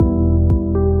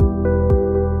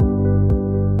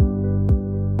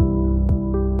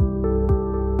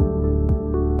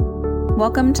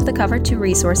Welcome to the Cover 2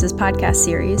 Resources podcast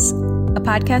series, a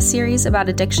podcast series about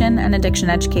addiction and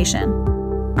addiction education.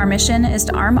 Our mission is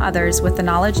to arm others with the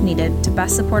knowledge needed to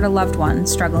best support a loved one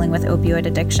struggling with opioid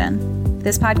addiction.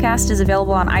 This podcast is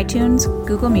available on iTunes,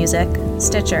 Google Music,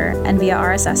 Stitcher, and via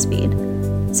RSS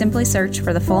feed. Simply search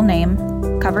for the full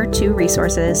name, Cover 2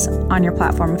 Resources, on your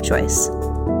platform of choice.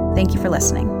 Thank you for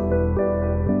listening.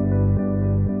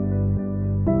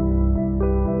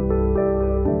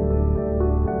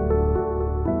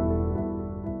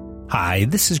 Hi,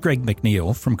 this is Greg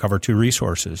McNeil from Cover 2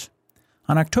 Resources.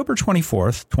 On October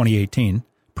 24th, 2018,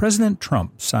 President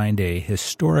Trump signed a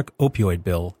historic opioid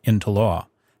bill into law.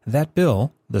 That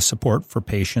bill, the Support for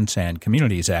Patients and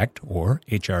Communities Act, or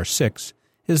H.R.6,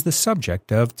 is the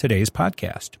subject of today's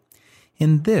podcast.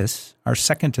 In this, our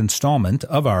second installment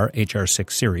of our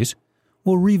H.R.6 series,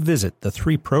 we'll revisit the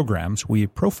three programs we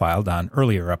profiled on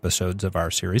earlier episodes of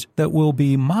our series that will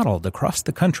be modeled across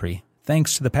the country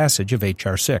thanks to the passage of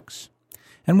H.R.6.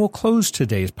 And we'll close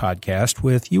today's podcast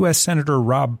with U.S. Senator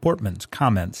Rob Portman's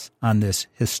comments on this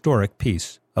historic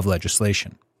piece of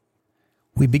legislation.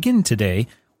 We begin today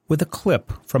with a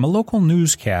clip from a local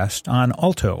newscast on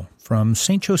ALTO from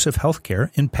St. Joseph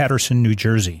Healthcare in Patterson, New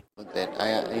Jersey.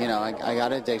 I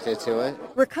got addicted to it.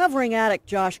 Recovering addict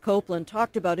Josh Copeland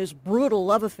talked about his brutal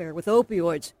love affair with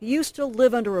opioids. He used to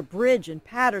live under a bridge in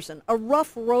Patterson, a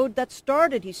rough road that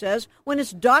started, he says, when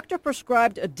his doctor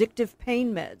prescribed addictive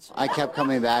pain meds. I kept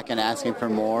coming back and asking for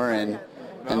more, and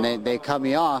they cut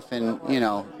me off, and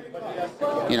I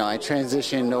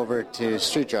transitioned over to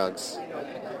street drugs.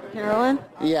 Heroin?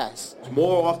 Yes.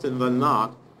 More often than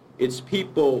not, it's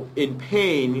people in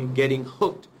pain getting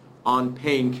hooked on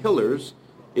painkillers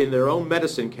in their own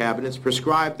medicine cabinets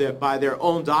prescribed by their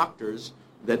own doctors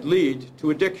that lead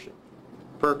to addiction.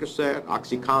 Percocet,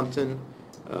 OxyContin,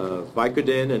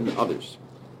 Vicodin, and others.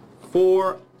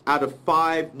 4 out of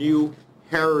 5 new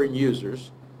heroin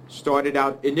users started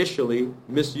out initially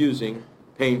misusing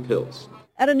pain pills.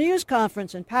 At a news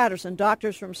conference in Patterson,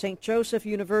 doctors from St. Joseph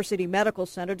University Medical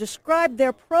Center described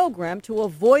their program to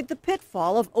avoid the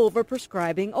pitfall of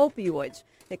overprescribing opioids.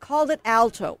 They called it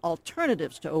ALTO,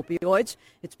 Alternatives to Opioids.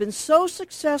 It's been so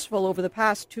successful over the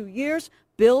past 2 years,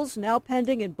 bills now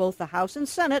pending in both the House and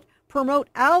Senate promote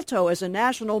ALTO as a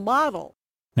national model.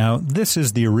 Now, this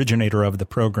is the originator of the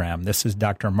program. This is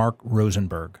Dr. Mark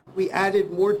Rosenberg. We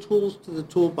added more tools to the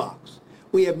toolbox.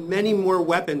 We have many more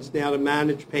weapons now to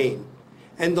manage pain.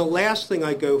 And the last thing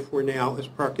I go for now is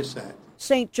Percocet.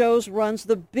 St. Joe's runs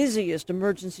the busiest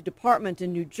emergency department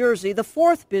in New Jersey, the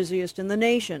 4th busiest in the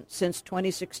nation. Since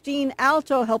 2016,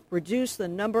 ALTO helped reduce the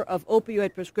number of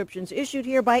opioid prescriptions issued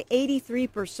here by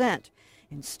 83%.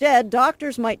 Instead,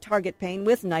 doctors might target pain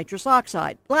with nitrous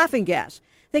oxide, laughing gas.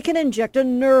 They can inject a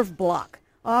nerve block.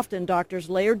 Often, doctors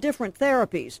layer different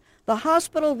therapies. The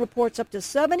hospital reports up to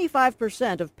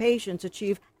 75% of patients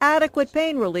achieve adequate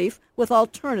pain relief with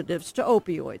alternatives to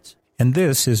opioids. And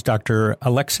this is Dr.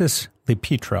 Alexis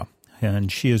Lepetra,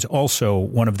 and she is also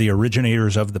one of the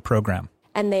originators of the program.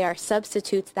 And they are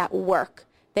substitutes that work.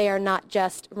 They are not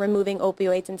just removing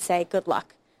opioids and say, good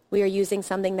luck. We are using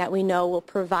something that we know will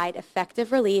provide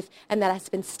effective relief and that has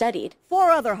been studied.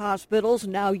 4 other hospitals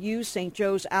now use St.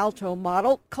 Joe's ALTO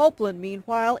model. Copeland,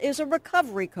 meanwhile, is a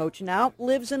recovery coach now,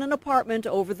 lives in an apartment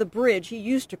over the bridge he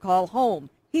used to call home.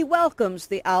 He welcomes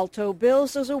the ALTO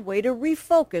bills as a way to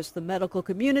refocus the medical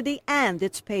community and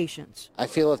its patients. I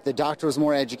feel if the doctor was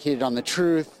more educated on the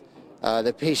truth,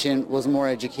 the patient was more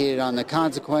educated on the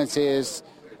consequences,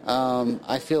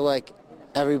 I feel like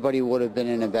everybody would have been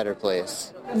in a better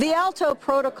place. The ALTO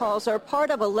protocols are part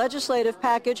of a legislative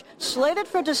package slated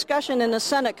for discussion in the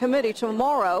Senate committee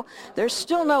tomorrow. There's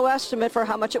still no estimate for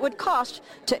how much it would cost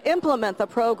to implement the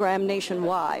program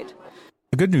nationwide.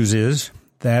 The good news is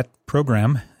that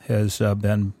program has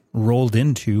been rolled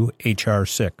into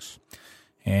H.R.6.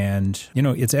 And,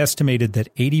 it's estimated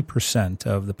that 80%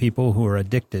 of the people who are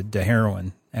addicted to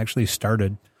heroin actually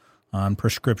started on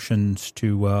prescriptions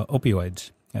to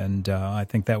opioids. And I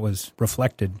think that was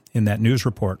reflected in that news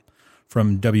report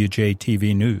from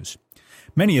WJTV News.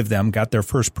 Many of them got their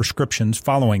first prescriptions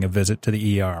following a visit to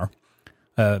the ER.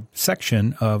 A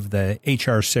section of the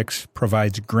H.R.6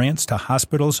 provides grants to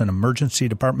hospitals and emergency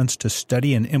departments to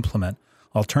study and implement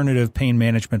alternative pain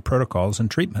management protocols and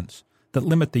treatments that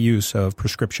limit the use of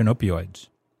prescription opioids.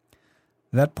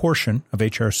 That portion of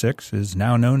H.R.6 is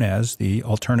now known as the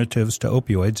Alternatives to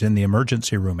Opioids in the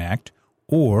Emergency Room Act,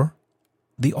 or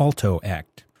the ALTO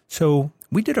Act. So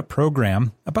we did a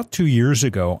program about 2 years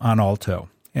ago on ALTO,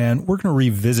 and we're going to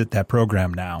revisit that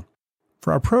program now.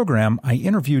 For our program, I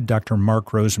interviewed Dr.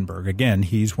 Mark Rosenberg. Again,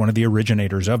 he's one of the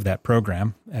originators of that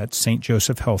program at St.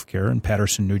 Joseph Healthcare in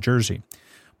Patterson, New Jersey.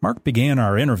 Mark began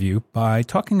our interview by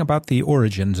talking about the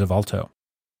origins of ALTO.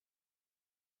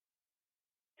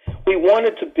 We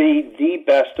wanted to be the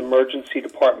best emergency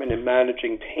department in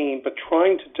managing pain, but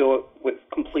trying to do it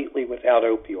completely without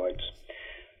opioids.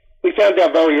 We found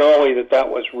out very early that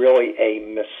was really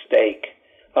a mistake.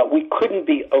 We couldn't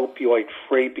be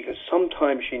opioid-free because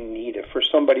sometimes you need it for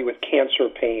somebody with cancer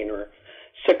pain or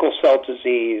sickle cell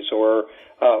disease or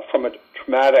from a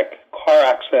traumatic car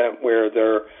accident where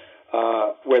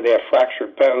they have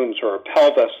fractured bones or a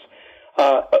pelvis.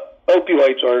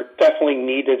 Opioids are definitely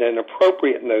needed and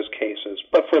appropriate in those cases.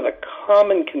 But for the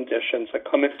common conditions that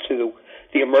come into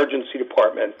the emergency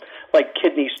department, like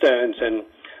kidney stones and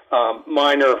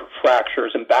minor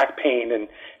fractures and back pain and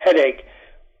headache,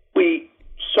 we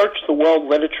searched the world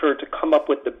literature to come up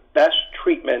with the best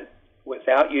treatment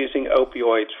without using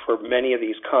opioids for many of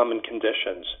these common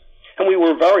conditions. And we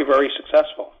were very, very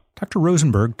successful. Dr.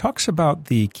 Rosenberg talks about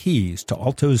the keys to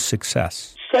ALTO's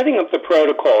success. Setting up the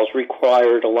protocols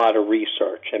required a lot of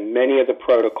research, and many of the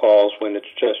protocols, when it's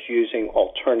just using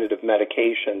alternative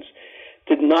medications,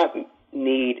 did not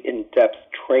need in-depth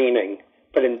training,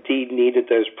 but indeed needed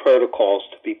those protocols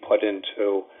to be put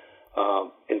into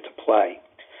play.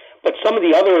 But some of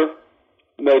the other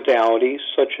modalities,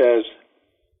 such as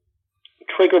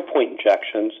trigger point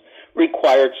injections,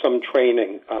 required some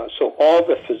training. So all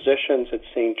the physicians at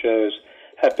St. Joe's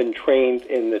have been trained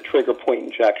in the trigger point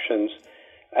injections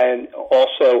and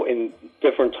also in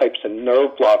different types of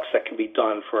nerve blocks that can be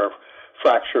done for a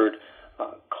fractured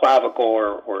clavicle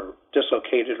or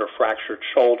dislocated or fractured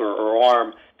shoulder or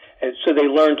arm. And so they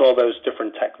learned all those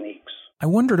different techniques. I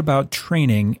wondered about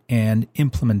training and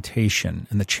implementation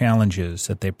and the challenges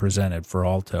that they presented for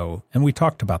ALTO, and we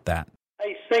talked about that.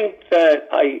 I think that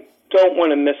I don't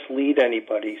want to mislead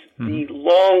anybody.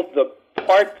 The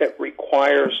part that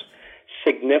requires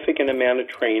significant amount of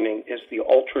training is the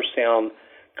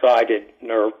ultrasound-guided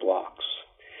nerve blocks.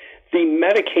 The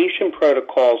medication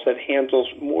protocols that handles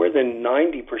more than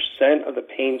 90% of the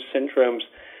pain syndromes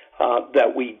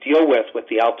that we deal with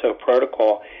the ALTO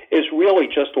protocol is really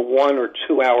just a 1 or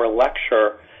 2 hour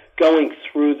lecture going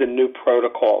through the new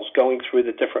protocols, going through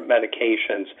the different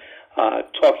medications,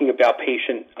 talking about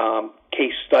patient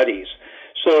case studies.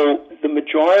 So the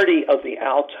majority of the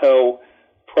ALTO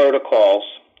protocols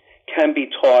can be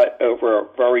taught over a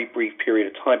very brief period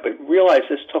of time, but realize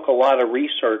this took a lot of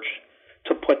research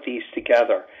to put these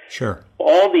together. Sure.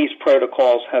 All these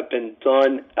protocols have been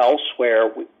done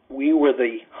elsewhere. We were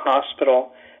the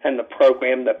hospital and the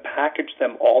program that packaged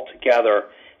them all together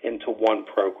into one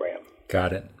program.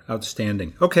 Got it.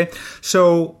 Outstanding. Okay.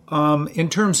 So in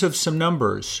terms of some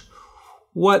numbers,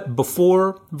 what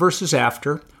before versus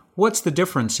after, what's the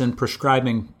difference in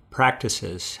prescribing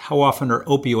practices? How often are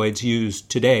opioids used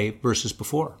today versus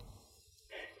before?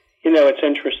 You know, it's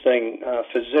interesting.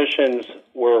 Physicians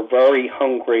were very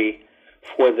hungry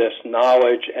for this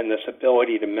knowledge and this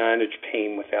ability to manage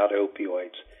pain without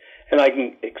opioids. And I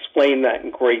can explain that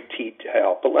in great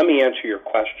detail. But let me answer your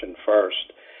question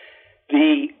first.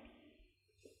 The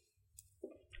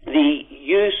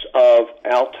use of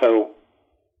ALTO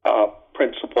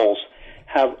principles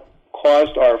have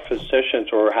caused our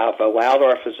physicians or have allowed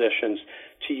our physicians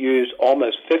to use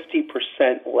almost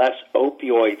 50% less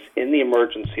opioids in the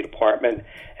emergency department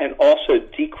and also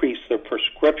decrease the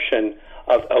prescription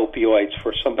of opioids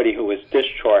for somebody who is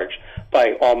discharged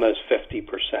by almost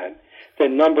 50%. The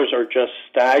numbers are just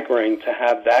staggering to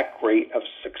have that great of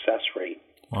success rate.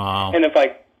 Wow. And if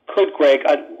I could, Greg,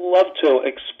 I'd love to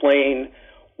explain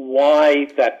why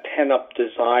that pent-up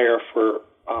desire for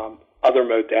other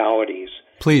modalities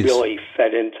really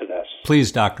fed into this.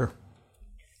 Please, doctor.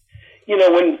 You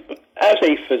know, as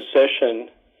a physician,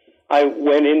 I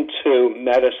went into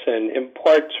medicine in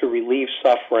part to relieve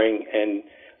suffering and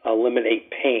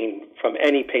eliminate pain from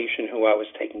any patient who I was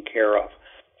taking care of.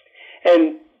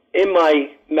 And in my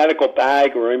medical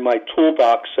bag or in my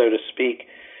toolbox, so to speak,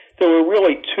 there were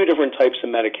really two different types of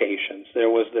medications. There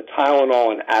was the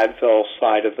Tylenol and Advil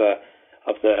side of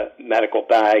the medical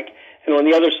bag, and on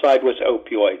the other side was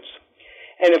opioids.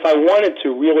 And if I wanted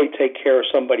to really take care of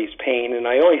somebody's pain, and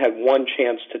I only had one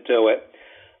chance to do it,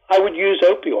 I would use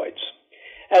opioids.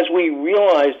 As we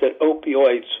realized that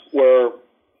opioids were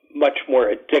much more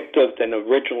addictive than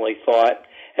originally thought,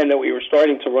 and that we were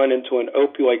starting to run into an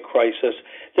opioid crisis,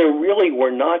 there really were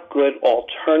not good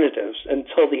alternatives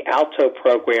until the ALTO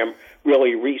program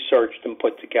really researched and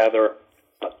put together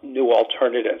new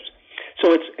alternatives.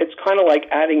 So it's kind of like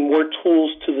adding more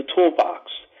tools to the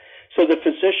toolbox. So the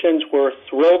physicians were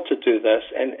thrilled to do this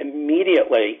and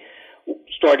immediately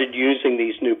started using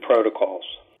these new protocols.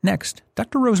 Next,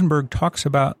 Dr. Rosenberg talks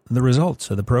about the results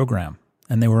of the program,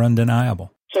 and they were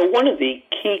undeniable. So one of the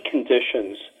key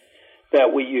conditions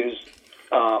that we use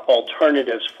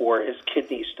alternatives for is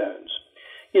kidney stones.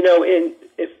 You know,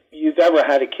 if you've ever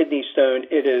had a kidney stone,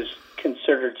 it is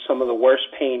considered some of the worst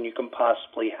pain you can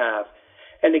possibly have.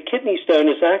 And a kidney stone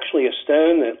is actually a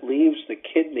stone that leaves the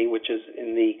kidney, which is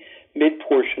in the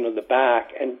mid-portion of the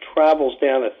back, and travels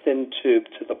down a thin tube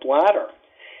to the bladder.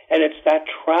 And it's that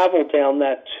travel down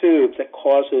that tube that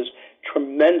causes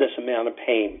tremendous amount of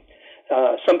pain.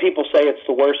 Some people say it's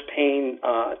the worst pain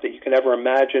that you can ever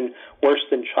imagine, worse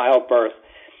than childbirth.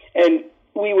 And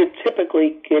we would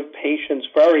typically give patients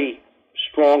very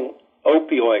strong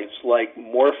opioids like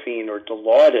morphine or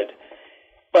Dilaudid.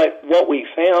 But what we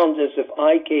found is if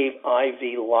I gave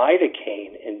IV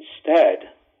lidocaine instead,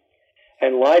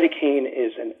 and lidocaine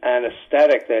is an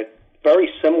anesthetic that very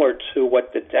similar to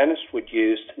what the dentist would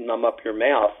use to numb up your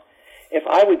mouth, if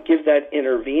I would give that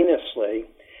intravenously,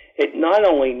 it not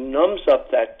only numbs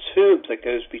up that tube that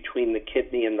goes between the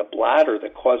kidney and the bladder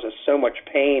that causes so much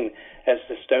pain as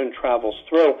the stone travels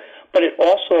through, but it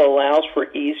also allows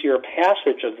for easier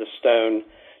passage of the stone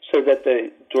so that the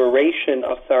duration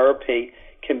of therapy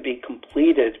can be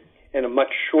completed in a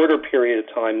much shorter period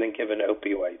of time than given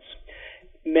opioids.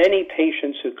 Many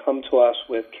patients who come to us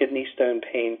with kidney stone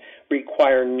pain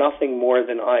require nothing more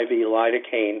than IV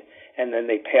lidocaine, and then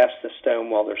they pass the stone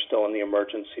while they're still in the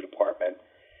emergency department.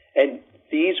 And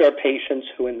these are patients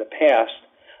who in the past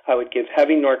I would give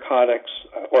heavy narcotics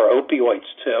or opioids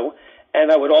to,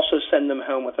 and I would also send them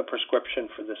home with a prescription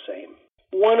for the same.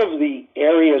 One of the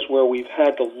areas where we've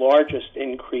had the largest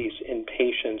increase in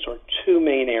patients are two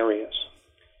main areas.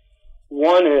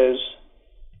 One is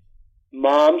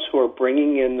moms who are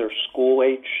bringing in their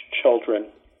school-age children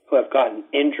who have gotten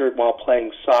injured while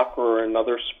playing soccer or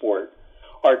another sport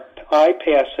are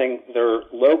bypassing their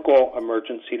local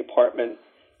emergency department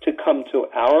to come to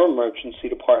our emergency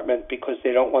department because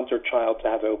they don't want their child to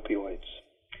have opioids.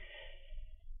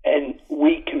 And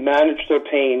we can manage their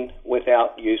pain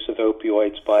without use of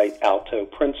opioids by ALTO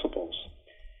principles.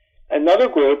 Another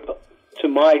group, to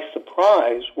my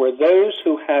surprise, were those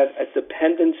who had a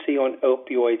dependency on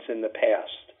opioids in the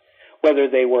past, whether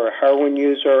they were a heroin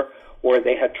user or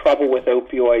they had trouble with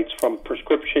opioids from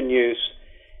prescription use,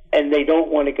 and they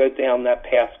don't want to go down that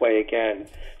pathway again.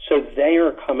 So they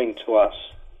are coming to us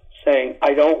saying,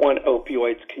 I don't want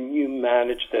opioids. Can you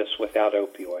manage this without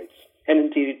opioids? And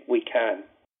indeed, we can.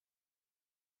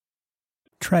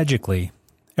 Tragically,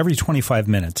 every 25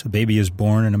 minutes, a baby is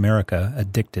born in America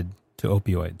addicted to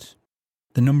opioids.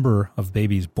 The number of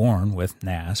babies born with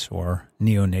NAS, or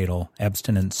neonatal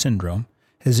abstinence syndrome,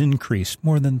 has increased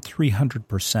more than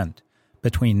 300%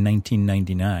 between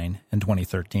 1999 and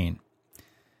 2013.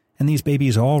 And these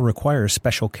babies all require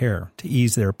special care to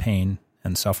ease their pain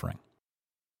and suffering.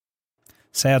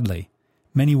 Sadly,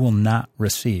 many will not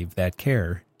receive that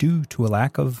care due to a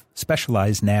lack of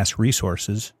specialized NAS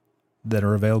resources that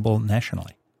are available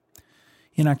nationally.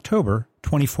 In October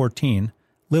 2014,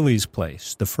 Lily's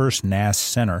Place, the first NAS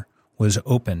center, was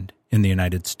opened in the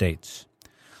United States.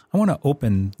 I want to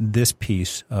open this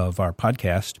piece of our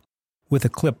podcast with a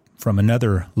clip from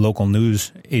another local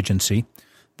news agency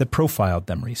that profiled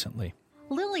them recently.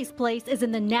 Lily's Place is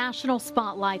in the national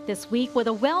spotlight this week with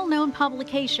a well-known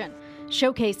publication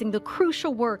showcasing the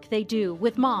crucial work they do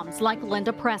with moms like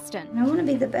Linda Preston. I want to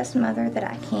be the best mother that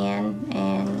I can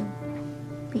and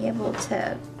be able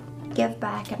to give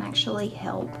back and actually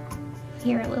help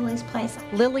here at Lily's Place.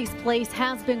 Lily's Place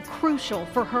has been crucial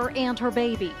for her and her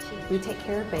baby. We take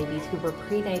care of babies who were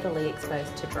prenatally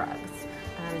exposed to drugs.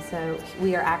 So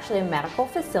we are actually a medical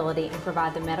facility and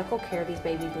provide the medical care these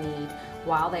babies need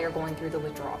while they are going through the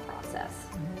withdrawal process.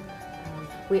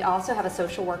 We also have a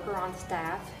social worker on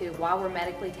staff who, while we're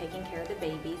medically taking care of the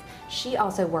babies, she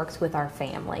also works with our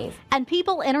families. And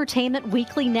People Entertainment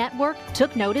Weekly Network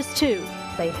took notice too.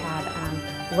 They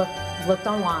had looked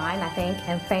online, I think,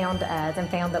 and found us and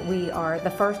found that we are the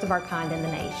first of our kind in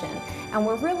the nation. And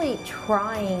we're really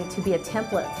trying to be a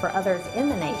template for others in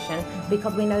the nation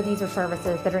because we know these are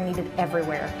services that are needed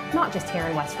everywhere, not just here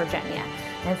in West Virginia.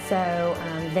 And so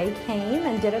they came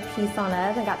and did a piece on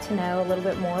us and got to know a little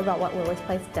bit more about what Lily's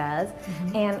Place does.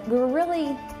 And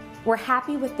we're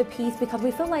happy with the piece because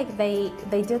we feel like they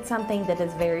did something that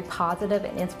is very positive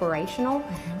and inspirational.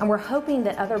 And we're hoping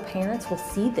that other parents will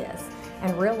see this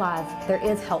and realize there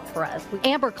is help for us.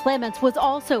 Amber Clements was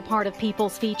also part of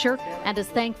People's feature and is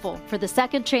thankful for the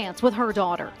second chance with her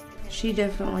daughter. She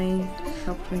definitely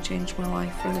helped me change my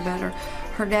life for the better.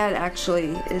 Her dad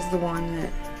actually is the one that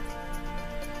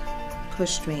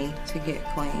pushed me to get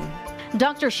clean.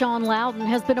 Dr. Sean Loudon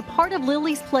has been a part of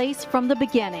Lily's Place from the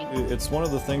beginning. It's one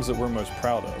of the things that we're most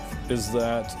proud of, is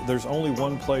that there's only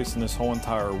one place in this whole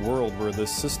entire world where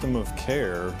this system of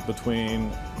care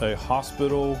between a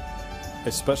hospital,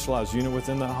 a specialized unit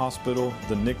within that hospital,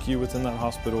 the NICU within that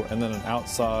hospital, and then an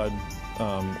outside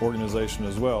organization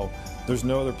as well. There's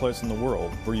no other place in the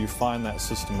world where you find that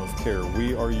system of care.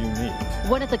 We are unique.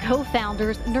 One of the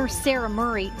co-founders, Nurse Sarah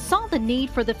Murray, saw the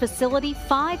need for the facility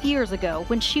 5 years ago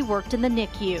when she worked in the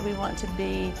NICU. We want to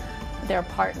be their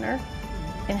partner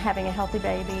in having a healthy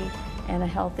baby and a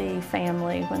healthy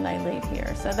family when they leave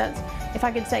here. So that's, if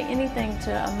I could say anything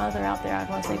to a mother out there, I'd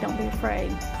want to say, don't be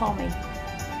afraid, call me.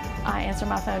 I answer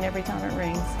my phone every time it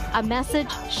rings. A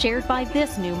message shared by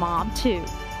this new mom, too.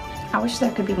 I wish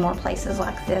there could be more places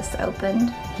like this opened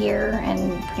here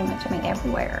and pretty much,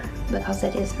 everywhere, because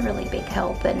it is a really big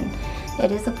help, and it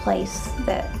is a place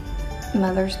that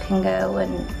mothers can go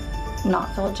and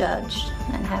not feel judged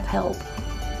and have help.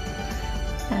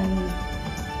 And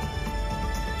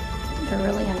they're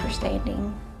really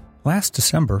understanding. Last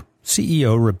December,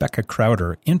 CEO Rebecca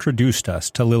Crowder introduced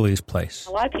us to Lily's Place.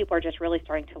 A lot of people are just really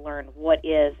starting to learn what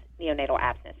is neonatal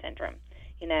abstinence syndrome.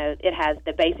 You know, it has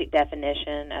the basic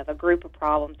definition of a group of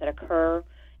problems that occur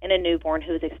in a newborn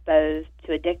who is exposed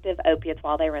to addictive opiates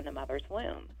while they were in the mother's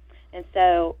womb. And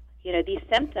so, you know, these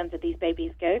symptoms that these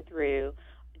babies go through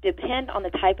depend on the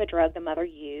type of drug the mother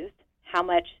used, how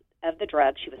much of the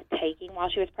drug she was taking while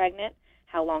she was pregnant,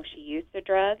 how long she used the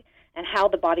drug, and how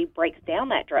the body breaks down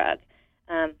that drug.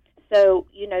 So,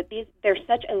 you know, there's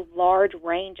such a large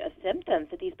range of symptoms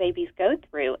that these babies go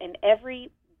through, and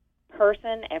every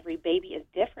person, every baby is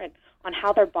different on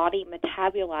how their body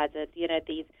metabolizes, you know,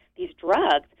 these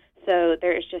drugs. So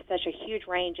there is just such a huge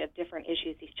range of different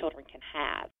issues these children can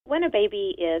have. When a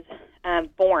baby is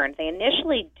born, they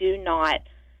initially do not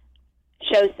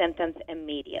show symptoms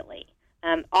immediately.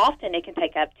 Often it can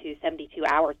take up to 72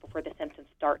 hours before the symptoms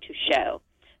start to show.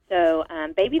 So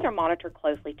babies are monitored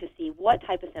closely to see what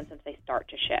type of symptoms they start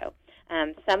to show.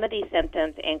 Some of these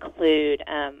symptoms include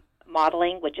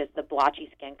mottling, which is the blotchy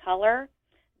skin color,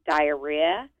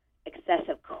 diarrhea,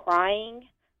 excessive crying,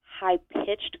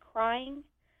 high-pitched crying,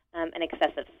 an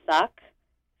excessive suck,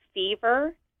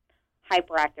 fever,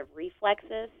 hyperactive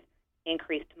reflexes,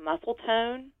 increased muscle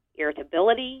tone,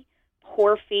 irritability,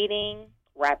 poor feeding,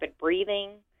 rapid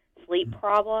breathing, sleep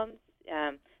problems,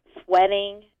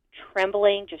 sweating,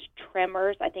 trembling, just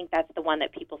tremors. I think that's the one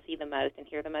that people see the most and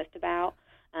hear the most about.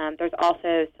 There's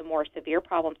also some more severe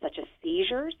problems such as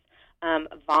seizures,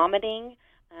 vomiting.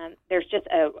 There's just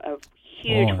a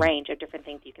huge range of different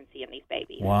things you can see in these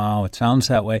babies. Wow, it sounds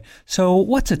that way. So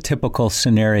what's a typical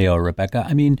scenario, Rebecca?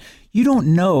 I mean, you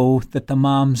don't know that the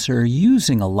moms are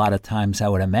using a lot of times, I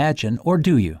would imagine, or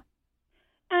do you?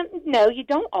 No, you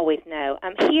don't always know.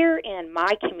 Here in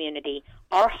my community,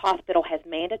 our hospital has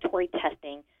mandatory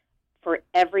testing for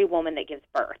every woman that gives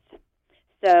birth.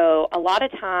 So a lot of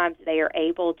times they are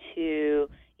able to,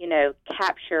 you know,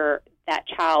 capture that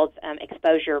child's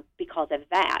exposure because of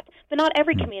that. But not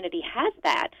every community has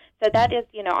that. So that is,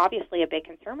 you know, obviously a big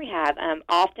concern we have.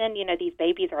 Often, you know, these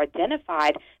babies are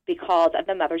identified because of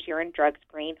the mother's urine drug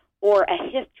screen or a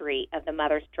history of the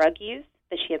mother's drug use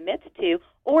that she admits to,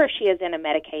 or if she is in a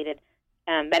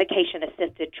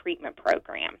medication-assisted treatment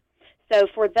program. So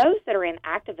for those that are in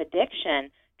active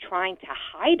addiction trying to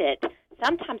hide it,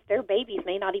 sometimes their babies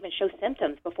may not even show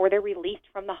symptoms before they're released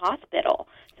from the hospital.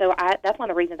 So that's one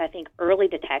of the reasons I think early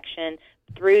detection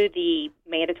through the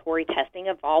mandatory testing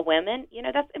of all women, you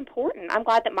know, that's important. I'm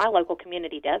glad that my local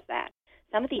community does that.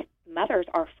 Some of these mothers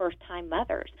are first-time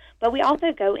mothers, but we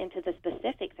also go into the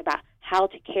specifics about how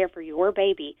to care for your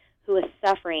baby who is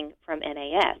suffering from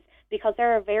NAS, because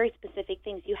there are very specific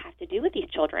things you have to do with these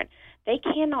children. They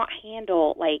cannot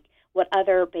handle, like, what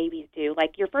other babies do.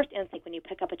 Like, your first instinct when you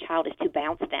pick up a child is to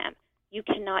bounce them. You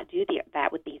cannot do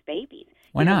that with these babies.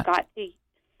 Why not?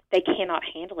 They cannot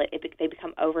handle it. They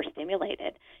become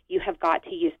overstimulated. You have got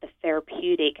to use the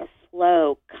therapeutic,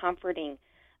 slow, comforting,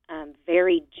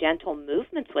 very gentle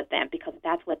movements with them because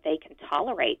that's what they can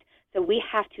tolerate. So we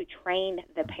have to train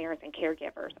the parents and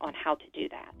caregivers on how to do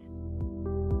that.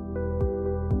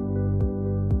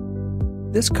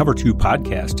 This Cover 2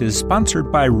 podcast is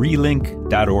sponsored by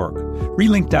Relink.org.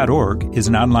 Relink.org is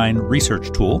an online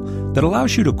research tool that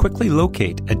allows you to quickly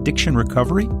locate addiction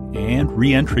recovery and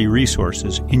reentry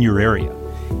resources in your area.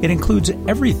 It includes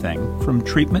everything from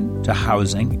treatment to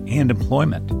housing and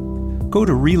employment. Go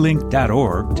to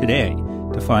Relink.org today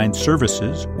to find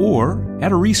services or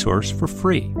add a resource for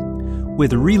free.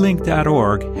 With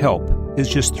Relink.org, help is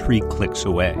just 3 clicks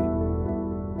away.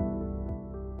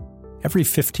 Every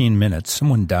 15 minutes,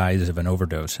 someone dies of an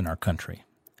overdose in our country.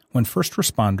 When first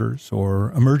responders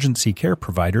or emergency care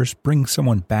providers bring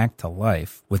someone back to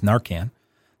life with Narcan,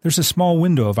 there's a small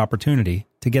window of opportunity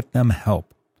to get them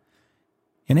help.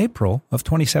 In April of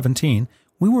 2017,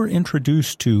 we were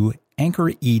introduced to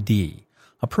AnchorED,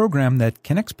 a program that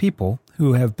connects people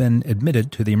who have been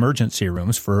admitted to the emergency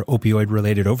rooms for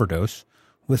opioid-related overdose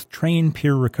with trained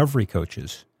peer recovery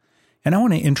coaches. And I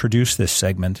want to introduce this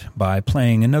segment by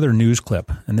playing another news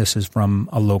clip, and this is from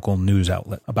a local news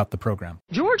outlet about the program.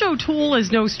 George O'Toole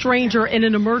is no stranger in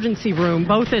an emergency room,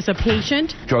 both as a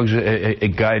patient. Drugs,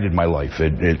 it guided my life.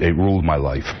 It ruled my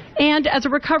life. And as a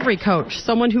recovery coach,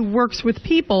 someone who works with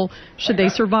people should they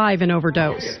survive an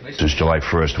overdose. Since July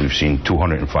 1st, we've seen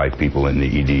 205 people in the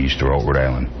EDs throughout Rhode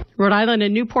Island. Rhode Island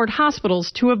and Newport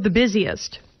hospitals, 2 of the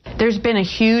busiest. There's been a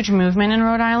huge movement in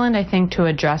Rhode Island, I think, to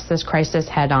address this crisis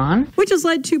head on. Which has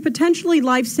led to potentially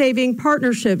life-saving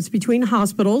partnerships between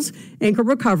hospitals, Anchor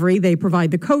Recovery, they provide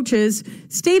the coaches,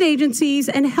 state agencies,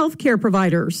 and healthcare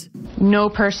providers. No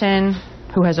person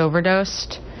who has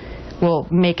overdosed will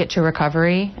make it to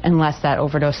recovery unless that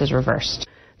overdose is reversed.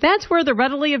 That's where the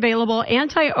readily available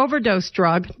anti-overdose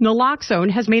drug, naloxone,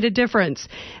 has made a difference.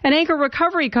 And Anchor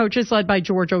Recovery coaches led by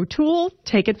George O'Toole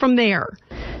take it from there.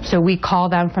 So we call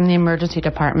them from the emergency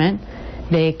department.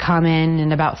 They come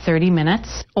in about 30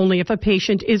 minutes. Only if a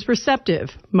patient is receptive.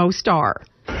 Most are.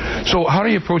 So how do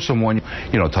you approach someone?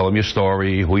 Tell them your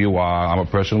story, who you are. I'm a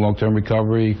person in long-term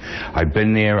recovery. I've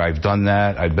been there. I've done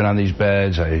that. I've been on these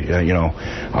beds.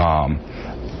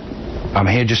 I'm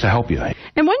here just to help you.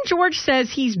 And when George says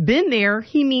he's been there,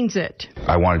 he means it.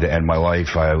 I wanted to end my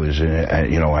life. I was,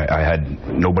 I had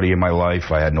nobody in my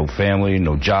life. I had no family,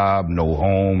 no job, no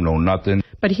home, no nothing.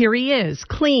 But here he is,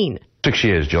 clean. 6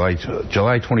 years, July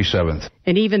 27th.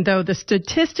 And even though the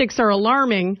statistics are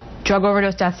alarming, drug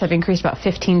overdose deaths have increased about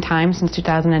 15 times since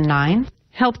 2009.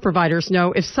 Health providers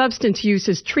know if substance use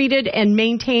is treated and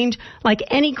maintained like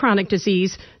any chronic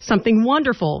disease, something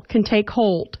wonderful can take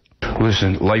hold.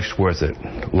 Listen, life's worth it.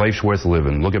 Life's worth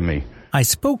living. Look at me. I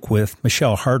spoke with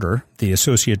Michelle Harder, the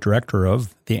Associate Director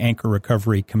of the Anchor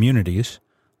Recovery Communities,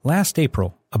 last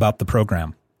April about the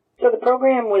program. So the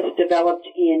program was developed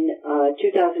in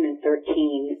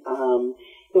 2013.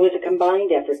 It was a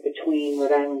combined effort between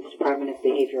Rhode Island's Department of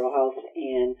Behavioral Health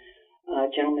and a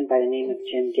gentleman by the name of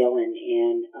Jim Gillen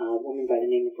and a woman by the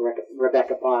name of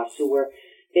Rebecca Boss, who were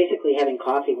basically having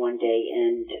coffee one day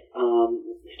and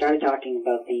started talking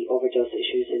about the overdose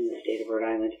issues in the state of Rhode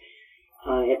Island.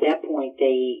 At that point,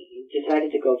 they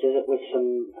decided to go visit with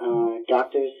some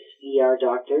doctors, ER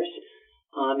doctors,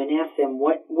 and ask them,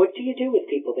 what do you do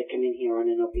with people that come in here on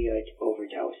an opioid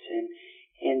overdose?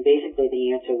 And basically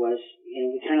the answer was,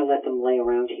 we kind of let them lay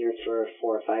around here for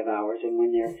 4 or 5 hours, and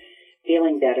when they're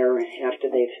feeling better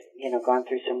after they've, gone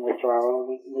through some withdrawal,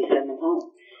 we send them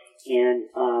home. And,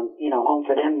 home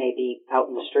for them may be out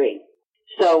in the street.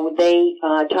 So they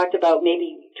talked about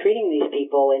maybe treating these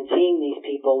people and seeing these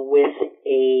people with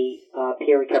a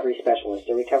peer recovery specialist,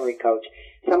 a recovery coach,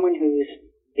 someone who's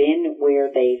been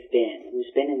where they've been, who's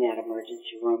been in that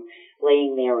emergency room,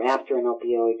 laying there after an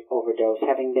opioid overdose,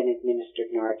 having been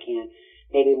administered Narcan,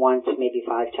 maybe once, maybe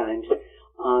 5 times,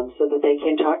 so that they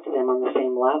can talk to them on the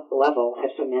same level,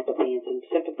 have some empathy and some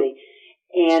sympathy,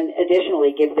 and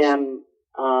additionally give them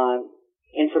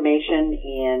information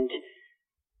and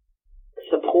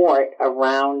support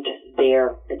around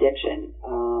their addiction,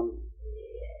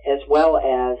 as well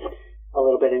as a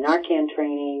little bit of Narcan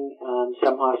training.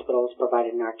 Some hospitals provide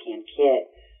a Narcan kit,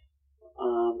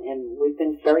 and we've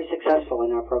been very successful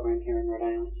in our program here in Rhode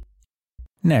Island.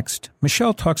 Next,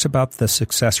 Michelle talks about the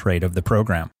success rate of the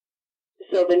program.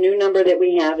 So the new number that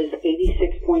we have is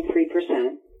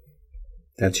 86.3%.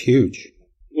 That's huge.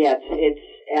 Yes, it's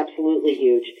absolutely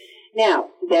huge. Now,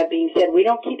 that being said, we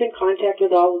don't keep in contact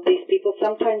with all of these people.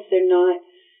 Sometimes they're not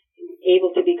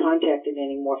able to be contacted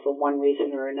anymore for one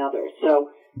reason or another. So,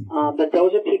 but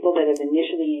those are people that have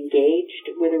initially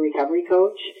engaged with a recovery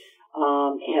coach,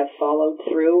 have followed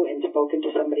through and spoken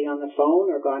to somebody on the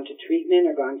phone or gone to treatment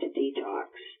or gone to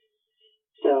detox.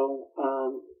 So,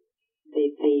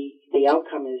 the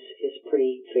outcome is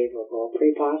pretty favorable,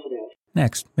 pretty positive.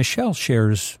 Next, Michelle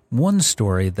shares one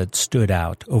story that stood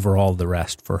out over all the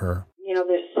rest for her.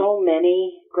 There's so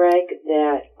many, Greg,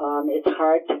 that it's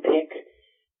hard to pick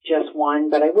just one.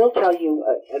 But I will tell you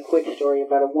a quick story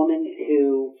about a woman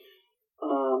who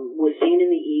was seen in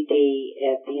the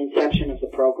ED at the inception of the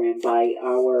program by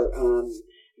our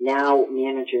now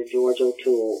manager, George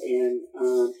O'Toole.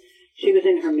 And she was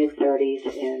in her mid-30s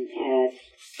and had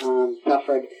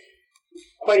suffered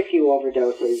quite a few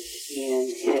overdoses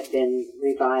and had been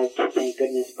revived, thank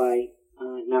goodness, by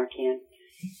Narcan.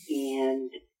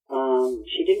 And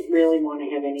she didn't really want to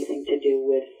have anything to do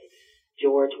with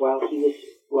George while she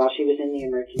was in the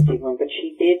emergency room, but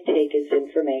she did take his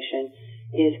information,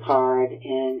 his card,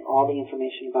 and all the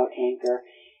information about Anchor.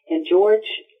 And George,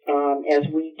 as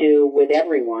we do with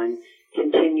everyone,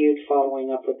 continued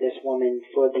following up with this woman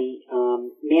for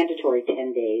the mandatory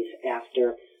 10 days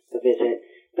after the visit.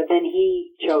 But then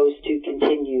he chose to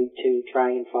continue to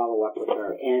try and follow up with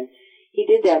her. And he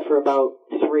did that for about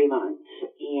 3 months.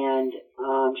 And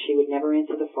she would never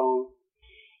answer the phone.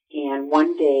 And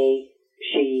one day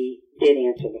she did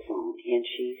answer the phone. And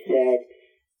she said,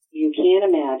 "You can't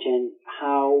imagine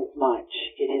how much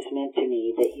it has meant to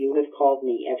me that you have called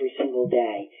me every single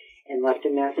day and left a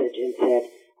message and said,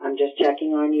 I'm just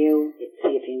checking on you, see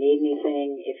if you need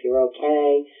anything, if you're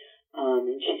okay."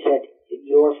 And she said,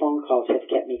 "Your phone calls have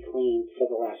kept me clean for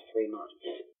the last 3 months."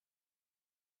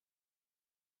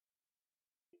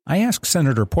 I asked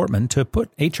Senator Portman to put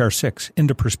H.R.6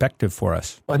 into perspective for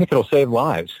us. I think it'll save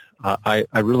lives. I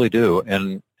really do.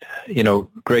 And, you know,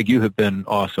 Greg, you have been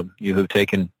awesome. You have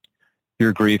taken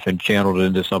your grief and channeled it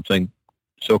into something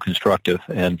so constructive.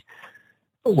 And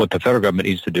what the federal government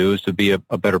needs to do is to be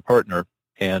a better partner.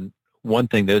 And one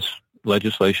thing this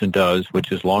legislation does,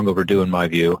 which is long overdue in my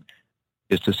view,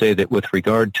 is to say that with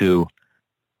regard to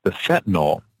the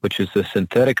fentanyl, which is the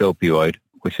synthetic opioid,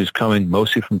 which is coming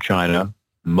mostly from China,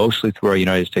 mostly through our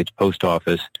United States Post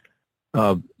Office,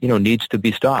 needs to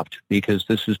be stopped, because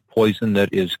this is poison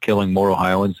that is killing more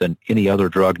Ohioans than any other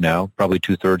drug now. Probably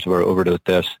 2/3 of our overdose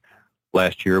deaths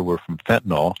last year were from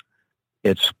fentanyl.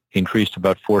 It's increased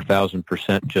about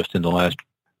 4,000% just in the last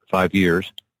 5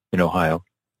 years in Ohio.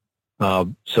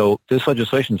 So this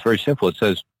legislation is very simple. It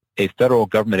says a federal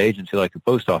government agency like the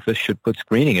Post Office should put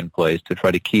screening in place to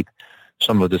try to keep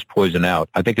some of this poison out.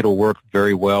 I think it'll work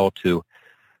very well to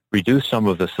reduce some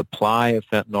of the supply of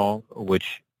fentanyl,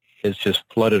 which has just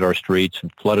flooded our streets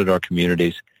and flooded our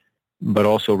communities, but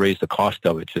also raise the cost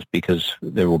of it just because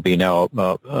there will be now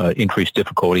increased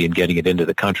difficulty in getting it into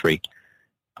the country.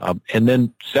 And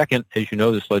then second, as you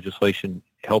know, this legislation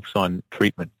helps on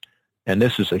treatment. And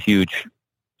this is a huge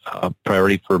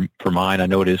priority for mine. I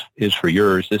know it is for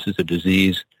yours. This is a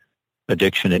disease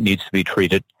addiction. It needs to be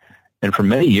treated. And for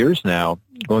many years now,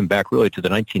 going back really to the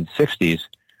 1960s,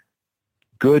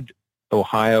 good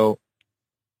Ohio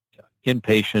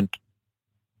inpatient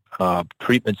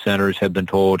treatment centers have been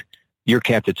told, you're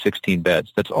capped at 16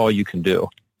 beds. That's all you can do.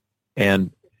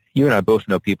 And you and I both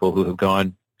know people who have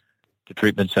gone to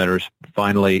treatment centers,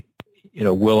 finally,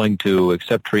 willing to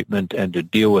accept treatment and to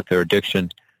deal with their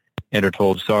addiction, and are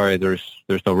told, sorry, there's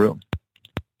no room.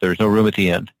 There's no room at the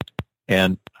end.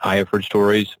 And I have heard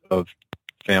stories of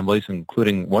families,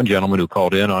 including one gentleman who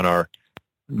called in on our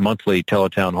monthly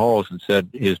teletown halls and said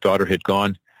his daughter had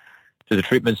gone to the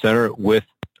treatment center with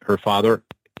her father.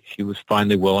 She was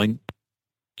finally willing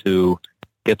to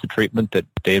get the treatment that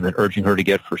they had been urging her to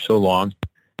get for so long.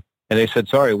 And they said,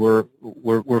 sorry, we're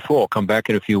full. Come back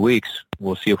in a few weeks.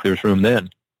 We'll see if there's room then.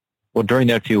 Well, during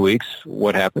that few weeks,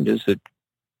 what happened is that,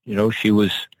 she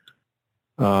was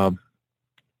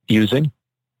using,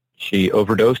 she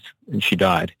overdosed, and she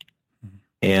died.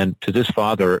 And to this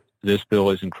father, this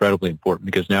bill is incredibly important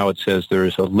because now it says there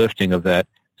is a lifting of that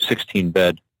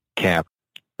 16-bed cap.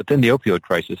 But then the opioid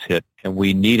crisis hit, and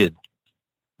we needed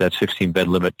that 16-bed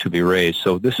limit to be raised.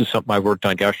 So this is something I've worked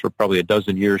on, for probably a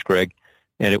dozen years, Greg,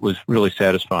 and it was really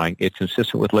satisfying. It's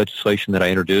consistent with legislation that I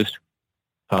introduced,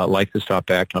 like the STOP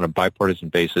Act, on a bipartisan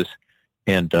basis.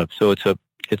 And so it's a,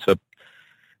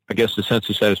 I guess, a sense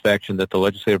of satisfaction that the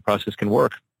legislative process can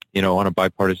work, on a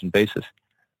bipartisan basis.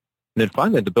 And then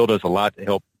finally, the bill does a lot to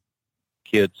help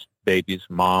kids, babies,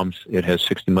 moms. It has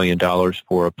 $60 million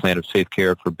for a plan of safe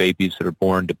care for babies that are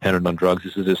born dependent on drugs.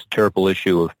 This is this terrible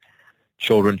issue of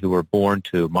children who are born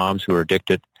to moms who are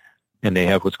addicted, and they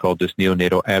have what's called this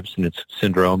neonatal abstinence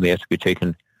syndrome. They have to be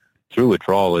taken through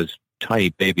withdrawal as tiny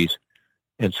babies.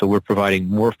 And so we're providing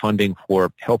more funding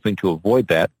for helping to avoid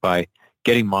that by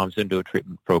getting moms into a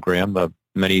treatment program.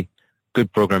 Many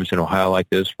good programs in Ohio like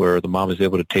this where the mom is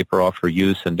able to taper off her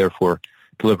use and therefore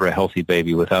deliver a healthy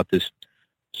baby without this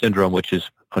syndrome, which is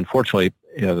unfortunately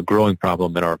the growing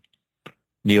problem in our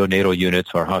neonatal units,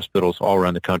 our hospitals all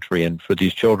around the country. And for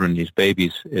these children, these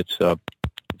babies, it's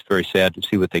very sad to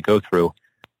see what they go through,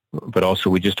 but also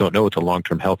we just don't know what the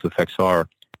long-term health effects are.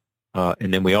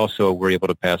 And then we also were able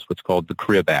to pass what's called the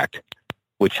CRIB Act,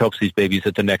 which helps these babies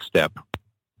at the next step.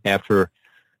 After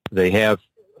they have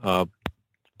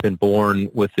been born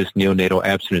with this neonatal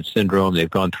abstinence syndrome, they've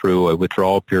gone through a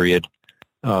withdrawal period,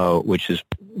 which is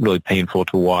really painful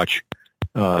to watch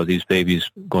these babies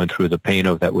going through the pain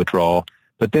of that withdrawal.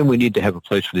 But then we need to have a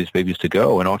place for these babies to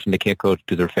go, and often they can't go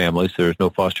to their families. There's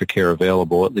no foster care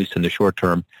available, at least in the short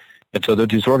term. And so there are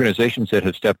these organizations that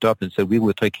have stepped up and said, we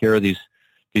will take care of these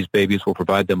babies, we'll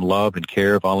provide them love and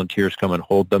care. Volunteers come and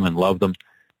hold them and love them,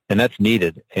 and that's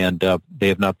needed. And they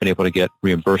have not been able to get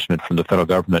reimbursement from the federal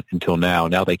government until now.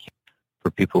 Now they can,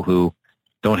 for people who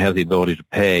don't have the ability to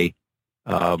pay,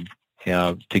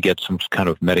 to get some kind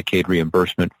of Medicaid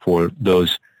reimbursement for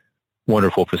those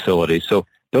wonderful facilities. So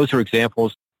those are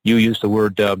examples. You used the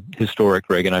word historic,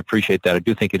 Greg, and I appreciate that. I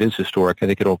do think it is historic. I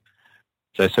think it'll,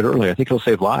 as I said earlier, I think it'll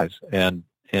save lives and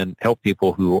help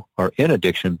people who are in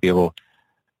addiction be able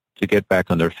to get back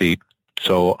on their feet.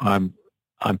 So I'm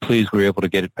pleased we were able to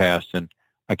get it passed, and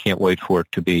I can't wait for it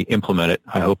to be implemented.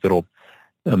 I hope it'll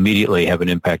immediately have an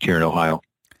impact here in Ohio.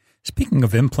 Speaking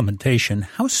of implementation,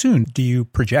 how soon do you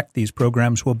project these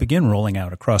programs will begin rolling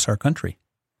out across our country?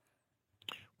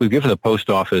 We've given the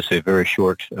post office a very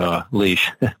short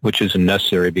leash, which isn't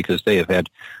necessary because they have had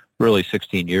really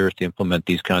 16 years to implement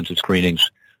these kinds of screenings.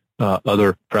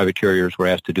 Other private carriers were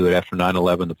asked to do it after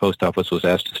 9/11. The post office was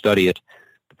asked to study it.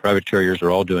 The private carriers are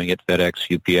all doing it,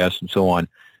 FedEx, UPS, and so on.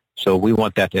 So we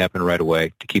want that to happen right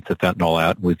away to keep the fentanyl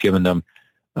out. We've given them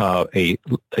a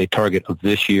target of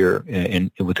this year,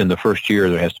 and within the first year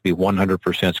there has to be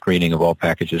 100% screening of all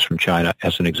packages from China,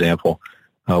 as an example,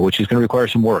 which is going to require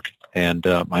some work. And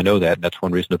I know that. That's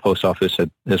one reason the post office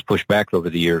has pushed back over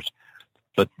the years.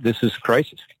 But this is a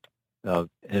crisis, and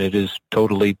it is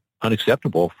totally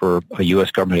unacceptable for a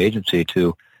U.S. government agency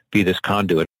to be this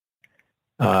conduit.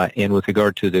 And with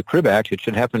regard to the CRIB Act, it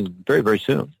should happen very, very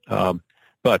soon.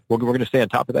 But we're going to stay on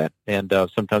top of that, and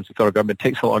sometimes the federal government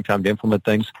takes a long time to implement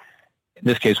things. In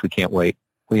this case, we can't wait.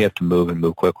 We have to move and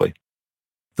move quickly.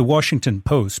 The Washington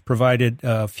Post provided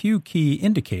a few key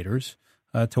indicators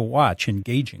to watch in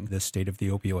gauging the state of the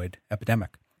opioid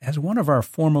epidemic. As one of our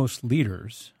foremost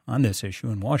leaders on this issue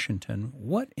in Washington,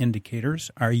 what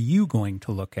indicators are you going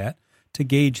to look at to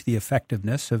gauge the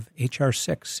effectiveness of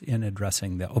H.R.6 in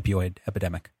addressing the opioid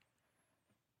epidemic?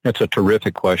 That's a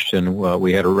terrific question.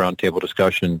 We had a roundtable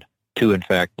discussion, two, in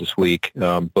fact, this week,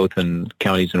 both in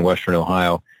counties in western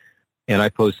Ohio. And I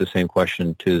posed the same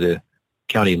question to the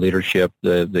county leadership,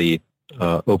 the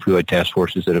opioid task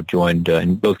forces that have joined.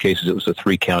 In both cases, it was a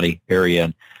 3-county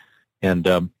area.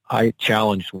 And I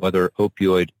challenged whether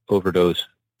opioid overdose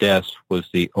deaths was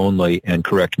the only and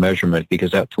correct measurement,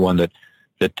 because that's the one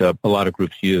that a lot of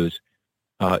groups use.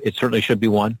 It certainly should be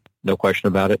one, no question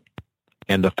about it.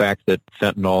 And the fact that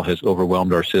fentanyl has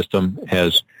overwhelmed our system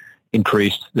has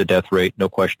increased the death rate, no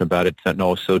question about it.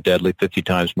 Fentanyl is so deadly, 50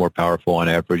 times more powerful on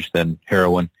average than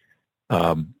heroin.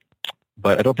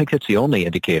 But I don't think that's the only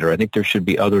indicator. I think there should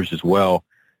be others as well,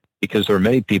 because there are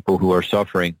many people who are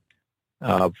suffering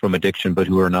from addiction but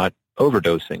who are not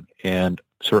overdosing, and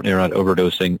certainly are not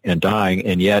overdosing and dying,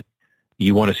 and yet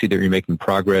you want to see that you're making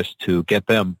progress to get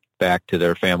them back to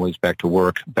their families, back to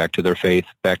work, back to their faith,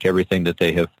 back to everything that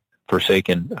they have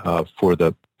forsaken for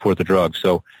the drug.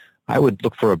 So I would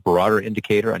look for a broader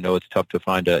indicator. I know it's tough to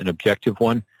find an objective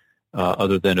one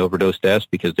other than overdose deaths,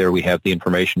 because there we have the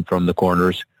information from the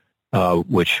coroners,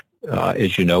 which,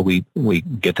 as you know, we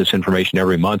get this information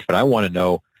every month. But I want to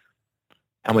know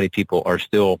how many people are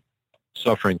still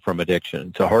suffering from addiction.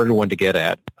 It's a harder one to get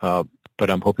at, but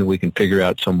I'm hoping we can figure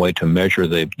out some way to measure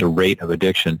the rate of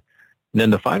addiction. And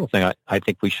then the final thing I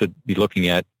think we should be looking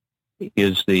at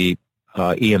is the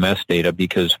EMS data,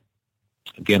 because,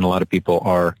 again, a lot of people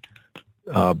are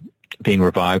being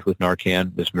revived with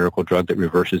Narcan, this miracle drug that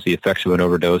reverses the effects of an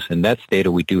overdose. And that's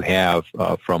data we do have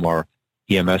from our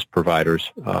EMS providers.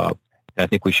 I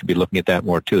think we should be looking at that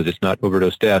more, too. It's not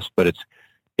overdose deaths, but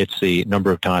it's the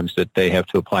number of times that they have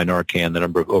to apply Narcan, the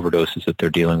number of overdoses that they're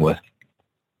dealing with.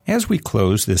 As we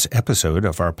close this episode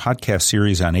of our podcast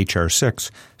series on H.R.6,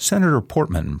 Senator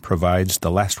Portman provides the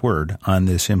last word on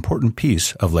this important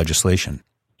piece of legislation.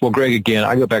 Well, Greg, again,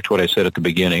 I go back to what I said at the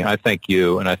beginning. I thank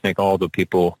you, and I thank all the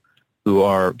people who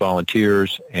are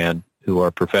volunteers and who are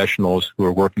professionals who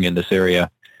are working in this area.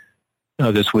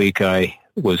 This week, I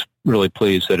was really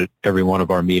pleased that at every one of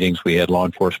our meetings we had law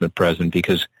enforcement present,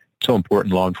 because it's so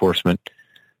important. Law enforcement,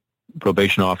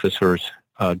 probation officers,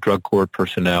 drug court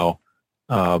personnel,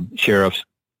 sheriffs,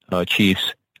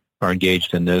 chiefs are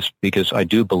engaged in this, because I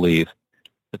do believe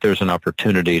that there's an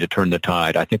opportunity to turn the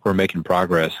tide. I think we're making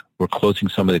progress. We're closing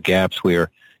some of the gaps. We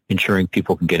are ensuring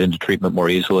people can get into treatment more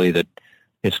easily, that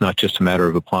it's not just a matter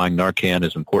of applying Narcan,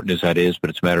 as important as that is, but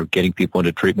it's a matter of getting people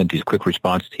into treatment. These quick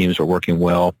response teams are working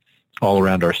well all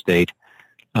around our state,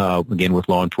 again, with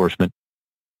law enforcement.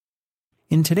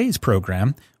 In today's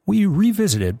program, we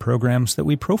revisited programs that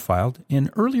we profiled in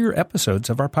earlier episodes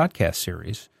of our podcast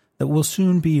series that will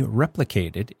soon be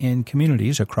replicated in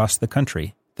communities across the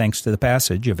country thanks to the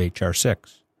passage of H.R.6.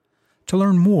 To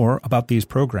learn more about these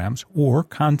programs or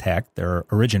contact their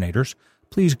originators,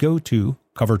 please go to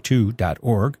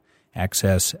cover2.org,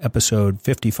 access episode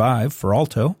 55 for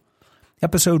ALTO,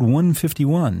 episode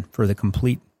 151 for the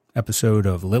complete episode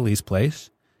of Lily's Place,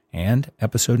 and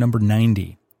episode number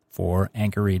 90 for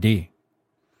AnchorED.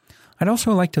 I'd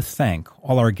also like to thank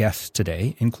all our guests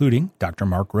today, including Dr.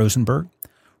 Mark Rosenberg,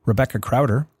 Rebecca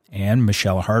Crowder, and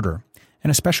Michelle Harder,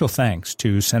 and a special thanks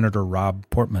to Senator Rob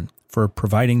Portman for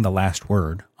providing the last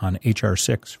word on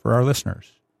H.R.6 for our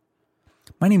listeners.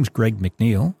 My name's Greg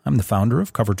McNeil. I'm the founder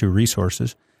of Cover 2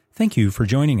 Resources. Thank you for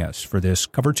joining us for this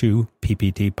Cover 2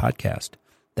 PPT podcast.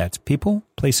 That's people,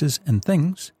 places, and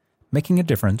things making a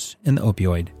difference in the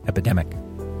opioid epidemic.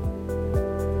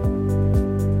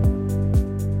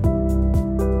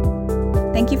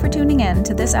 Thank you for tuning in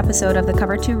to this episode of the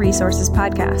Cover 2 Resources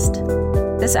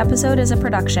podcast. This episode is a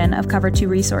production of Cover 2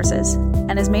 Resources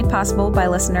and is made possible by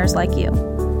listeners like you.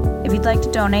 If you'd like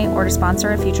to donate or to sponsor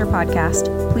a future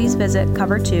podcast, please visit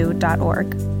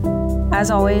cover2.org. As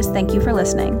always, thank you for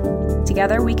listening.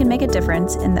 Together we can make a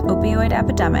difference in the opioid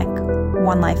epidemic,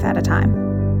 one life at a time.